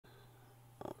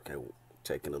Okay,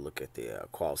 taking a look at the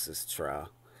Qualys trial.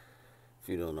 If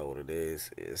you don't know what it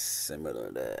is, it's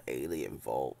similar to Alien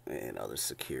Vault and other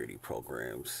security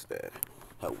programs that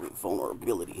help with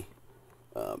vulnerability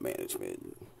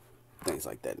management, things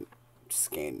like that.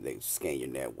 They scan your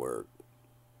network,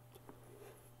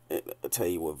 and tell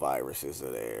you what viruses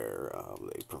are there.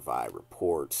 They provide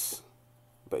reports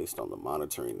based on the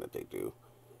monitoring that they do,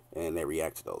 and they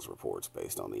react to those reports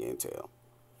based on the intel.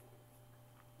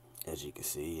 As you can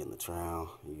see in the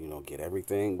trial, you don't get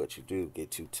everything, but you do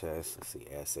get two tests. Let's see,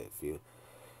 asset view,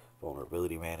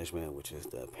 vulnerability management, which is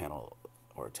the panel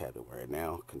or tab that we're at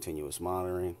now. Continuous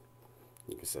monitoring,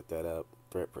 you can set that up.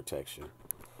 Threat protection,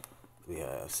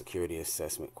 the security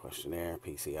assessment questionnaire,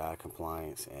 PCI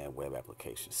compliance, and web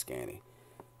application scanning.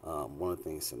 One of the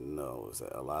things to know is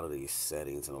that a lot of these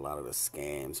settings and a lot of the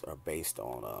scans are based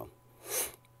on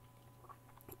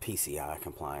PCI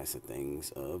compliance and things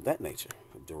of that nature,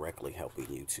 directly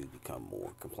helping you to become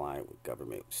more compliant with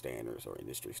government standards or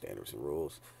industry standards and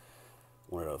rules.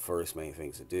 One of the first main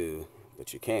things to do,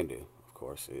 that you can do, of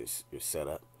course, is your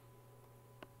setup.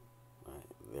 Right?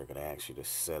 They're going to ask you to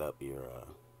set up your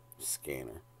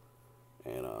scanner,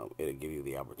 and it'll give you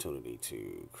the opportunity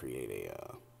to create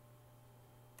a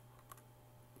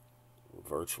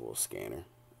virtual scanner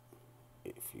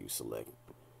if you select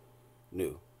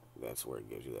new. That's where it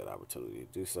gives you that opportunity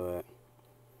to do so at.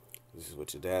 This is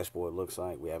what your dashboard looks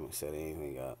like. We haven't set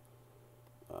anything up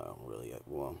really yet.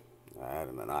 Well, I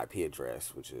added an IP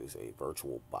address, which is a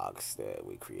virtual box that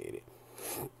we created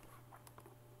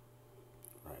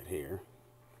right here.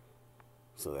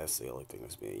 So that's the only thing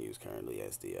that's being used currently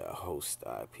as the host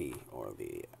IP, or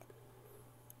the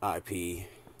IP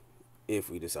if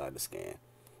we decide to scan.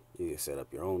 You can set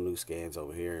up your own new scans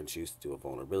over here and choose to do a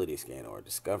vulnerability scan or a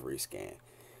discovery scan.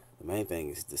 The main thing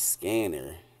is the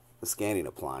scanner, the scanning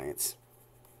appliance,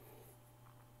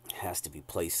 has to be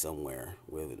placed somewhere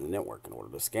within the network in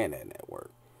order to scan that network.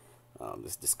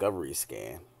 This discovery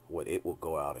scan, what it will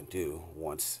go out and do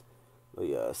once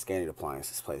the scanning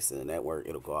appliance is placed in the network,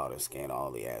 it'll go out and scan all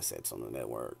the assets on the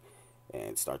network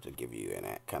and start to give you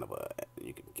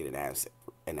you can get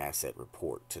an asset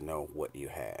report to know what you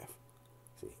have.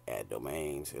 See, add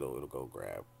domains, it'll go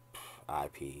grab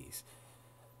IPs,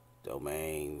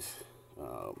 domains,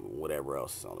 whatever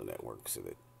else is on the network, so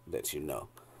that you know.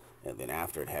 And then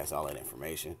after it has all that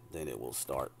information, then it will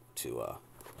start to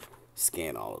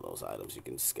scan all of those items. You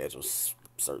can schedule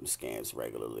certain scans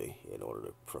regularly in order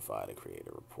to provide and create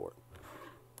a report.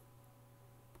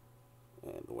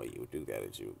 And the way you would do that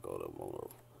is you would go to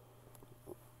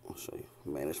I'll show you,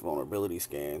 manage vulnerability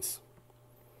scans.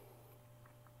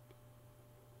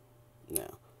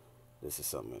 Now, this is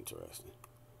something interesting,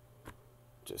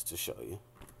 just to show you.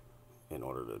 In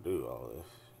order to do all this,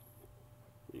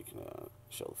 you can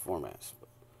show the formats, but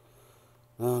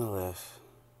nonetheless,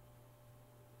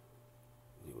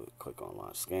 you would click on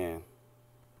launch scan.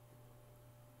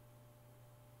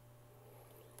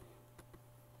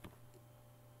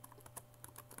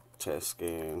 Test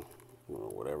scan, or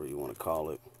whatever you want to call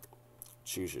it.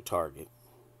 Choose your target.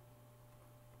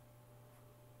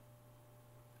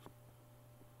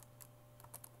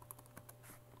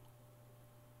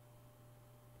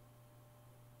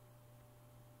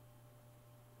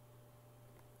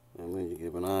 And then you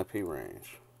give an IP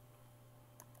range.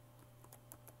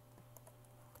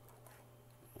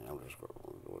 And I'm just going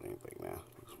to do anything now.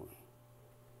 This one.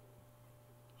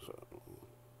 So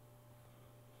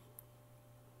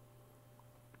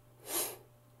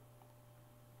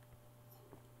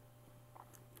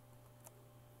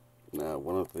now,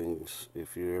 one of the things,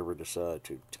 if you ever decide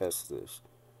to test this,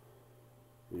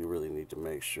 you really need to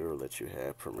make sure that you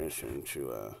have permission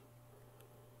to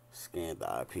scan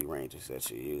the IP ranges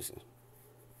that you're using.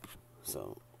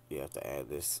 So you have to add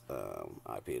this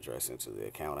IP address into the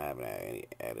account. I haven't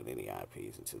added any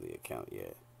IPs into the account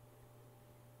yet.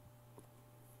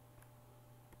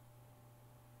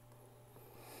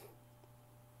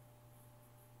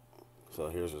 So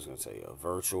here's what's going to tell you: a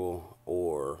virtual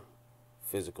or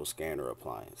physical scanner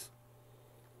appliance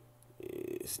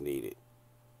is needed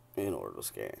in order to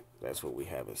scan. That's what we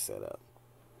have it set up.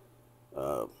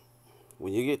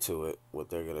 When you get to it, what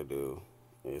they're going to do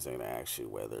is they're going to ask you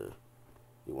whether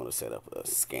you want to set up a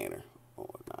scanner or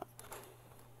not.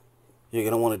 You're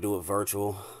going to want to do it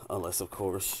virtual, unless, of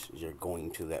course, you're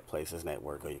going to that place's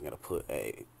network or you're going to put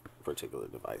a particular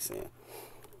device in.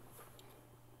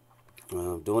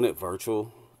 Doing it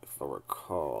virtual, if I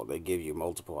recall, they give you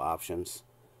multiple options.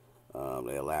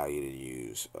 They allow you to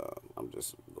use, I'm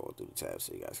just going through the tabs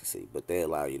so you guys can see, but they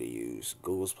allow you to use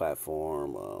Google's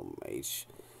platform,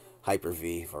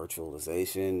 Hyper-V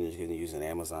virtualization. You can use an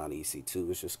Amazon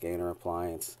EC2 as your scanner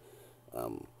appliance.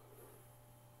 Um,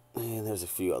 and there's a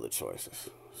few other choices.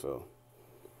 So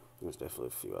there's definitely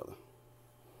a few other.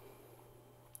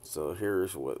 So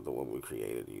here's what the one we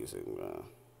created using.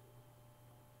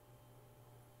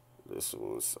 This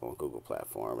was on Google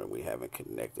platform, and we haven't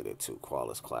connected it to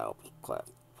Qualys cloud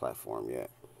platform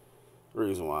yet. The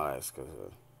reason why is because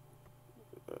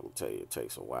I'll tell you, it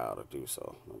takes a while to do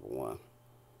so. Number one.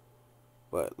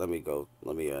 But let me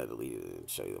delete it and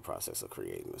show you the process of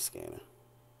creating the scanner.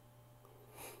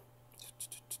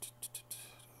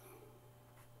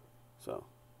 So,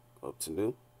 go up to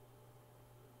new,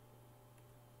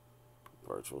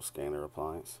 virtual scanner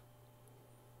appliance.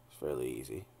 It's fairly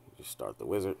easy. You just start the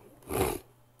wizard.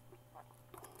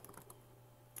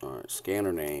 Alright,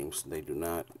 scanner names, they do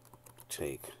not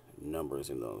take numbers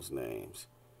in those names.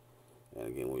 And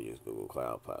again, we use Google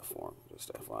Cloud Platform.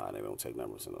 Just FYI, they don't take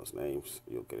numbers in those names.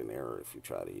 You'll get an error if you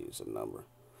try to use a number.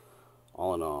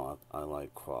 All in all, I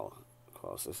like Qualys.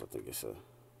 I think it's a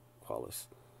Qualys.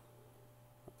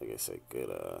 I think it's a good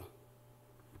I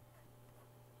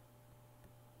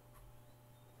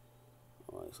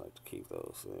always like to keep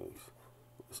those things.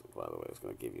 By the way, it's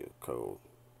going to give you a code.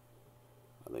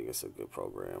 I think it's a good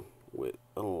program with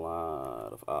a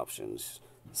lot of options.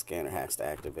 The scanner has to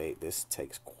activate. This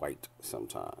takes quite some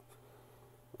time.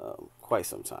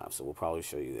 So we'll probably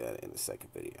show you that in the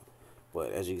second video.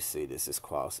 But as you can see, this is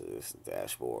Qualys'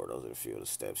 dashboard. Those are a few of the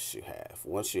steps you have.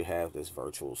 Once you have this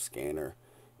virtual scanner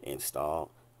installed,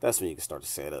 that's when you can start to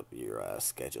set up your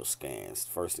scheduled scans.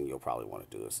 First thing you'll probably want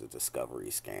to do is a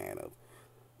discovery scan of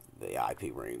the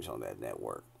IP range on that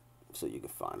network, so you can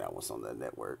find out what's on that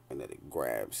network, and then it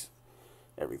grabs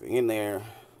everything in there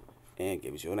and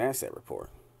gives you an asset report.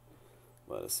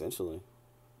 But essentially,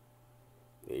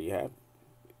 there you have it.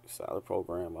 Solid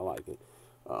program. I like it.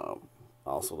 I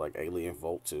also like Alien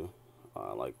Vault too.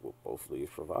 I like what both of these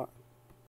provide.